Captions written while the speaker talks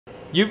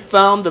You've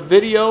found the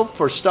video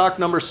for stock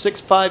number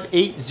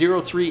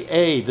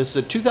 65803A. This is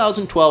a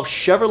 2012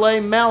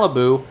 Chevrolet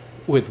Malibu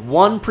with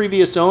one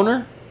previous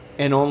owner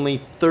and only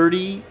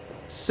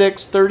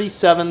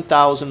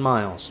 37,000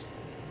 miles.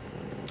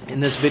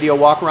 In this video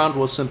walk around,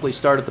 we'll simply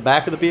start at the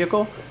back of the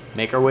vehicle,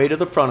 make our way to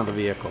the front of the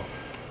vehicle.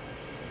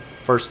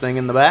 First thing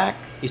in the back,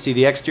 you see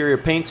the exterior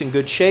paint's in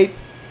good shape.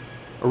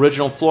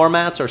 Original floor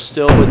mats are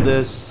still with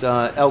this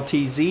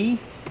LTZ,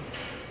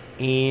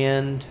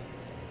 and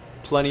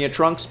plenty of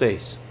trunk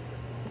space.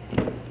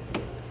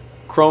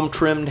 Chrome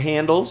trimmed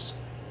handles,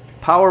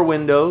 power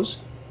windows,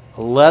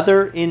 a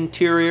leather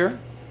interior,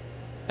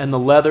 and the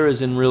leather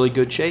is in really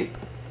good shape.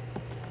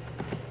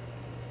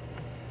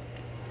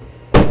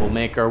 We'll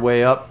make our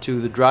way up to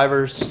the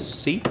driver's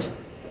seat.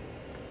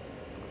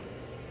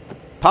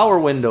 Power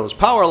windows,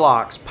 power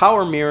locks,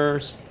 power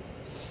mirrors,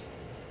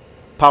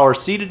 power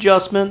seat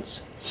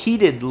adjustments,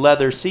 heated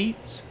leather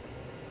seats.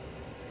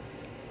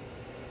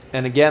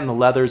 And again, the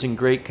leather's in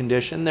great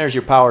condition. There's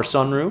your power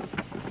sunroof.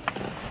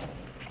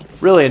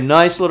 Really a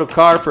nice little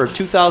car for a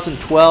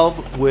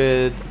 2012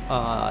 with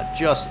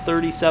just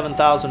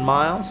 37,000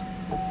 miles.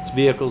 This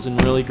vehicle's in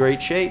really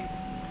great shape.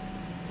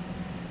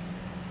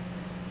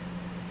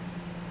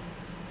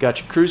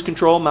 Got your cruise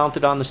control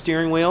mounted on the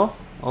steering wheel,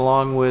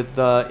 along with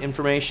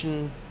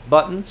information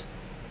buttons.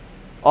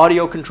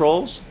 Audio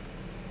controls.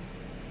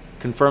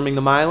 Confirming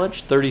the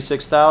mileage,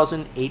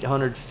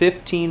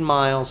 36,815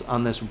 miles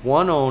on this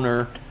one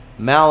owner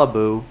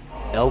Malibu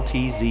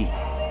LTZ.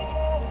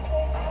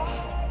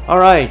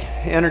 Alright,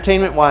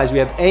 entertainment wise, we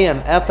have AM,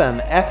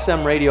 FM,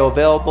 XM radio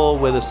available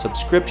with a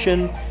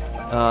subscription,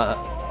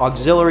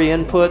 auxiliary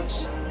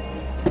inputs,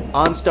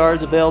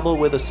 OnStar's available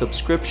with a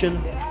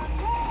subscription.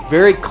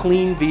 Very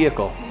clean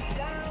vehicle.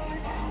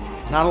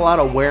 Not a lot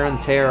of wear and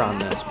tear on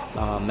this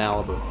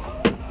Malibu.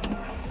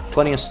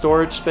 Plenty of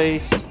storage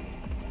space.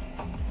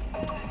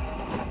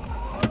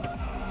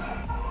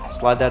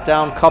 Slide that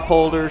down, cup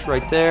holders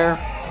right there.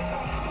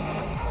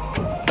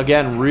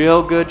 Again,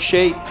 real good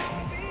shape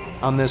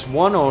on this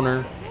one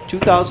owner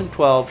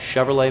 2012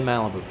 Chevrolet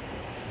Malibu.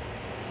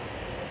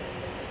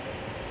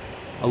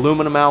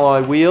 Aluminum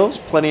alloy wheels,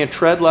 plenty of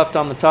tread left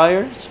on the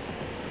tires.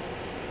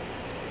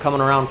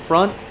 Coming around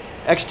front,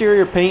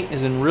 exterior paint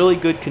is in really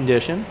good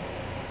condition.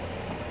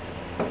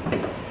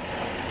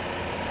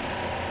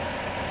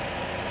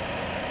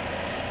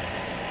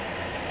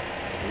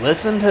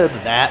 Listen to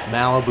that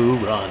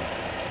Malibu run.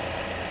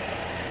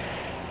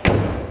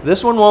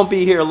 This one won't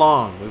be here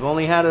long. We've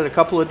only had it a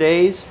couple of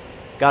days.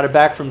 Got it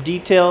back from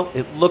detail.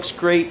 It looks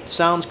great,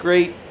 sounds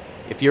great.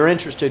 If you're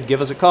interested, give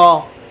us a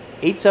call.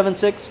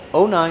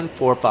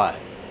 876-0945.